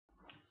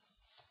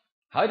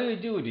How do you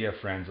do, dear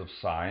friends of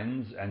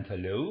science, and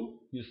hello,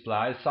 you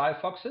sly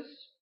sci-foxes?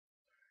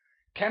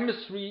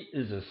 Chemistry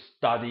is a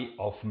study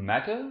of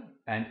matter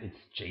and its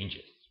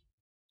changes.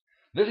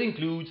 This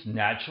includes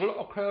natural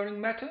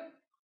occurring matter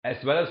as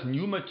well as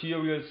new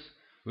materials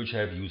which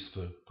have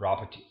useful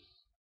properties.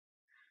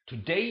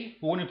 Today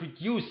we want to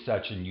produce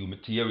such a new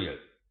material,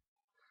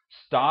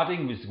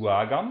 starting with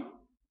guar gum,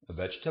 a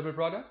vegetable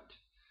product,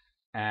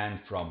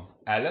 and from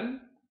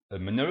alum, a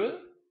mineral.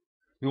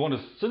 We want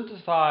to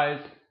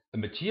synthesize a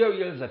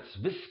material that's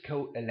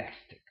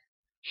viscoelastic,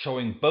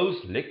 showing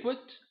both liquid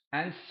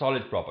and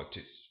solid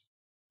properties.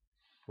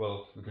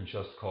 Well, we can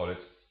just call it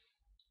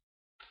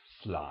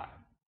slime.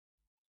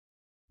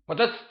 But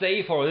let's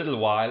stay for a little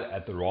while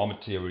at the raw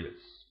materials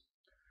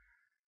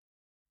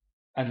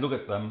and look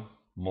at them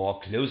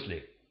more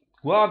closely.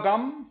 Guar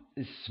gum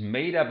is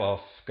made up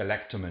of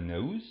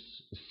galacto-manose,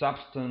 a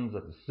substance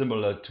that is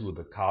similar to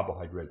the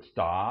carbohydrate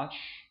starch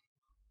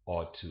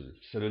or to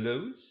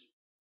cellulose.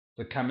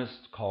 The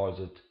chemist calls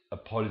it a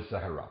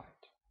polysaccharide.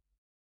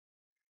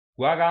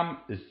 Guar gum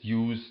is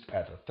used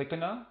as a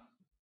thickener,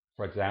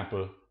 for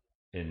example,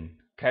 in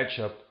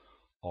ketchup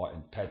or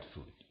in pet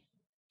food.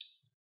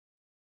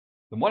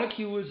 The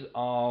molecules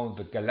of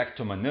the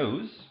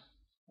galacto-manose,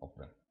 of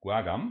the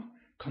guar gum,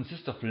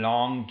 consist of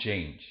long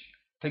chains.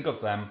 Think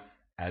of them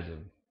as a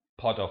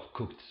pot of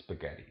cooked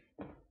spaghetti.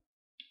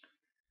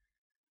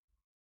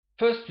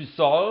 First, we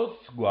dissolve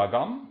guar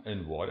gum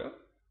in water,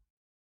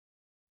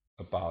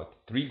 about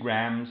 3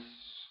 grams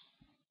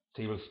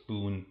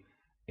tablespoon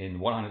in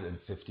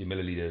 150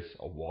 milliliters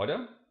of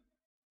water,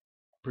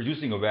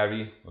 producing a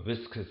very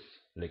viscous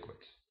liquid,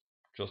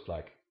 just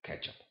like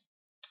ketchup.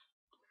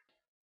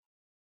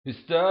 We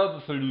stir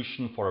the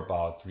solution for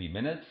about 3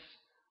 minutes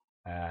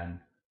and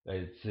let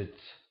it sit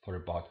for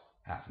about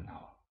half an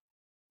hour.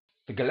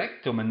 The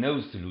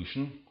galacto-manose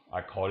solution,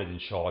 I call it in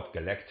short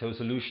galacto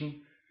solution,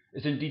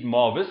 is indeed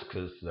more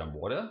viscous than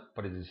water,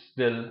 but it is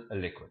still a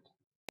liquid.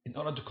 In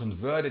order to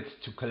convert it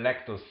to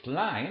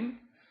Galacto-SLIME,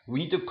 we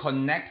need to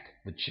connect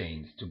the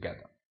chains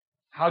together.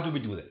 How do we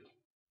do that?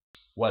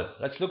 Well,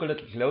 let's look a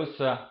little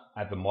closer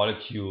at the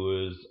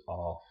molecules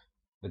of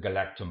the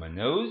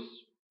galacto-manose.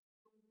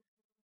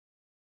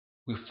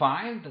 We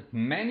find that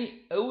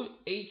many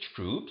OH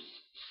groups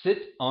sit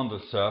on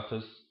the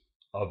surface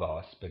of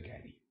our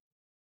spaghetti.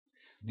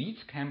 These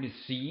can be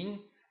seen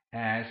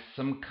as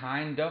some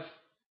kind of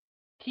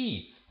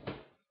teeth.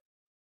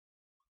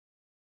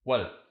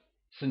 Well,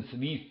 since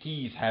these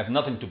teeth have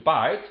nothing to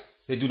bite,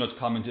 they do not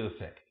come into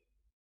effect.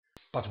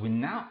 But we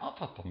now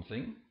offer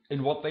something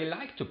in what they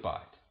like to bite,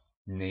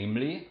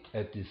 namely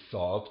a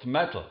dissolved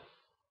metal,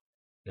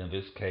 in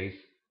this case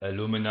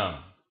aluminum.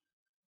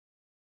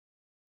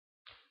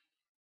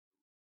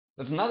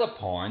 There's another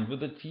point with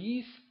the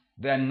teeth: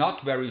 they're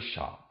not very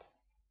sharp,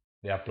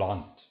 they are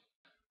blunt.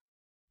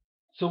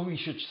 So we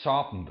should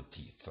sharpen the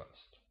teeth first.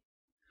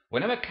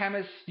 Whenever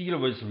chemists deal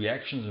with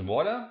reactions in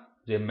water,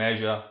 they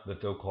measure the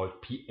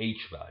so-called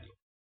pH value.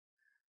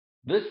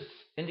 This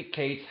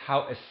indicates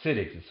how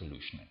acidic the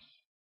solution is.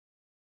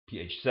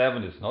 pH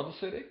 7 is not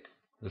acidic.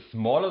 The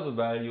smaller the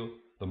value,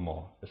 the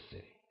more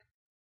acidic.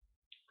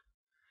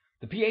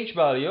 The pH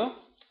value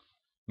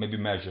may be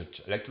measured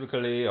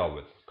electrically or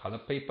with color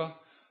paper.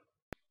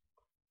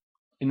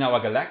 In our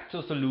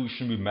galacto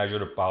solution, we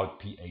measured about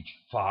pH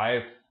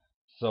 5,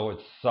 so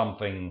it's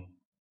something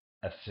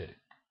acidic.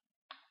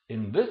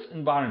 In this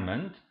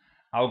environment,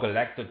 our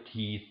galacto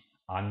teeth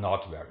are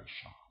not very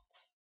sharp.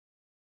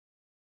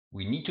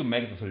 We need to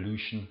make the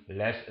solution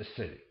less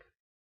acidic.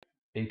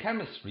 In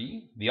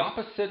chemistry, the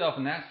opposite of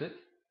an acid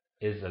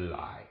is a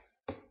lye.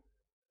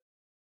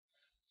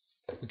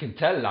 We can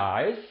tell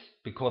lies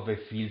because they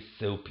feel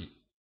soapy.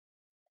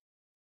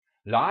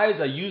 Lies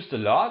are used a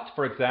lot,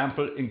 for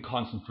example, in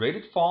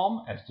concentrated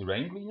form as the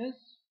rain green is.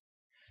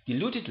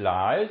 Diluted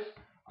lies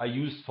are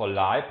used for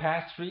lye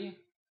pastry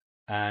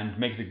and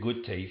make the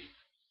good taste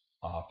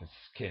of the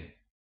skin.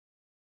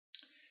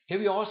 Here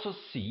we also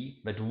see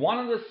that one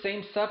and the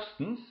same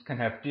substance can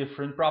have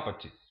different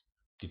properties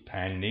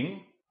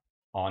depending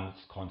on its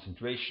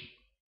concentration.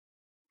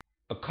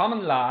 A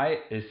common lye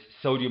is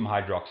sodium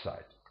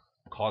hydroxide,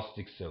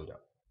 caustic soda.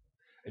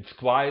 It's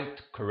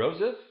quite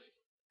corrosive,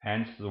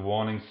 hence the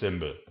warning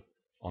symbol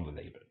on the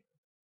label.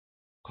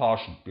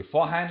 Caution: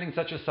 before handling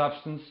such a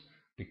substance,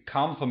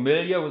 become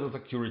familiar with the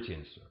security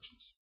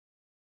instructions.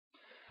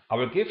 I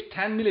will give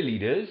 10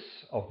 milliliters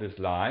of this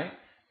lye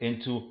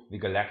into the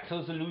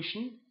galacto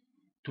solution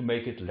to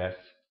make it less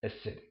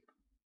acidic.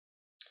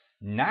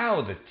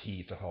 Now the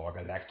teeth of our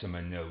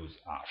galacto-manose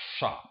are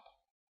sharp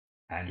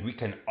and we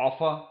can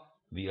offer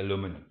the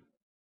aluminum.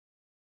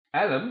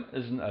 Alum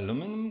is an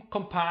aluminum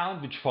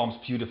compound which forms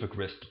beautiful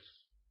crystals.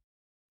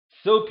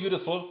 So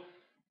beautiful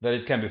that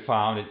it can be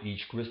found in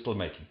each crystal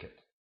making kit.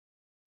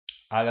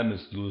 Alum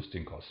is used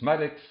in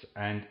cosmetics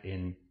and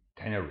in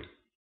tannery.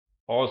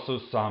 Also,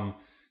 some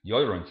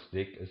deodorant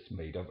stick is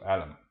made of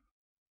alum.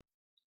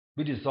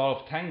 We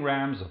dissolve 10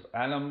 grams of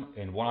alum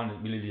in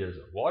 100 milliliters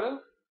of water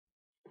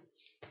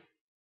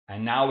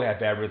And now we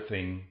have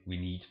everything we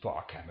need for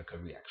our chemical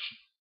reaction.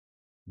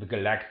 The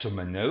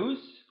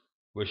galactomanose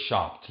with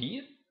sharp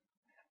teeth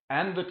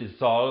and the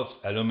dissolved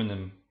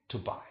aluminum to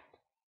bind.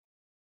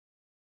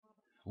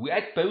 We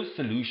add both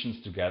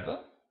solutions together.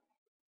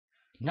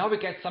 Now we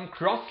get some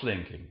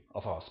cross-linking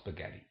of our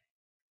spaghetti.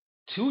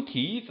 2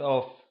 teeth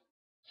of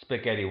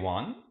spaghetti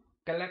 1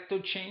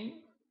 galacto chain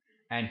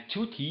and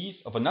 2 teeth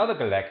of another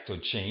galacto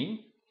chain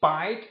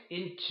bite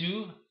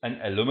into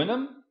an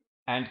aluminum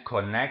and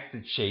connect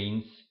the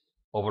chains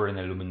over an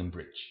aluminum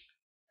bridge,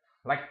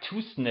 like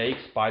 2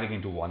 snakes biting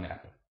into one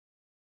apple.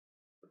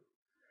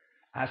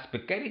 Our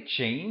spaghetti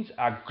chains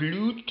are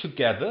glued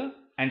together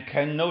and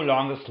can no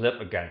longer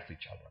slip against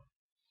each other.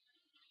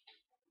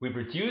 We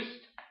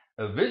produced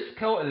a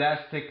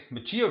viscoelastic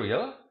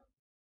material,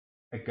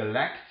 a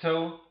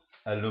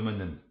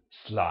galacto-aluminum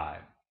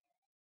slime.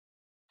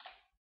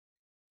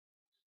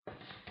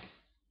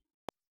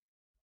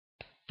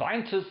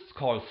 Scientists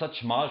call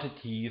such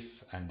multi-teeth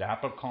and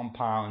apple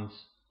compounds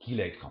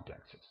chelate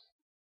complexes.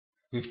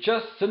 We've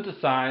just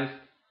synthesized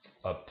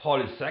a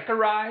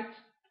polysaccharide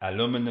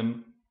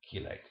aluminum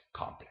chelate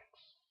complex.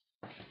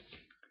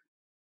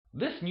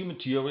 This new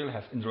material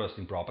has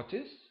interesting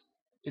properties.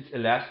 It's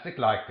elastic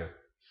like a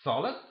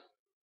solid,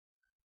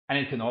 and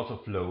it can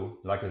also flow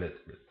like a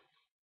liquid.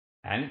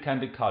 And it can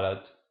be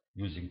colored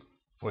using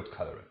food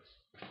colorants.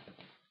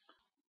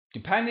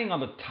 Depending on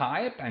the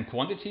type and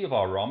quantity of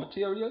our raw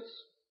materials,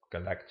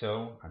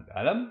 galacto and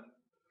alum,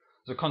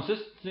 the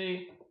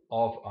consistency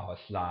of our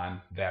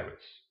slime varies.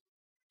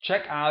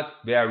 Check out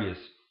various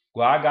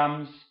guar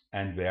gums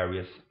and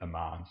various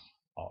amounts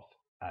of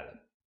alum.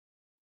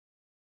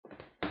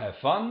 Have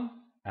fun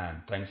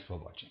and thanks for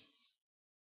watching.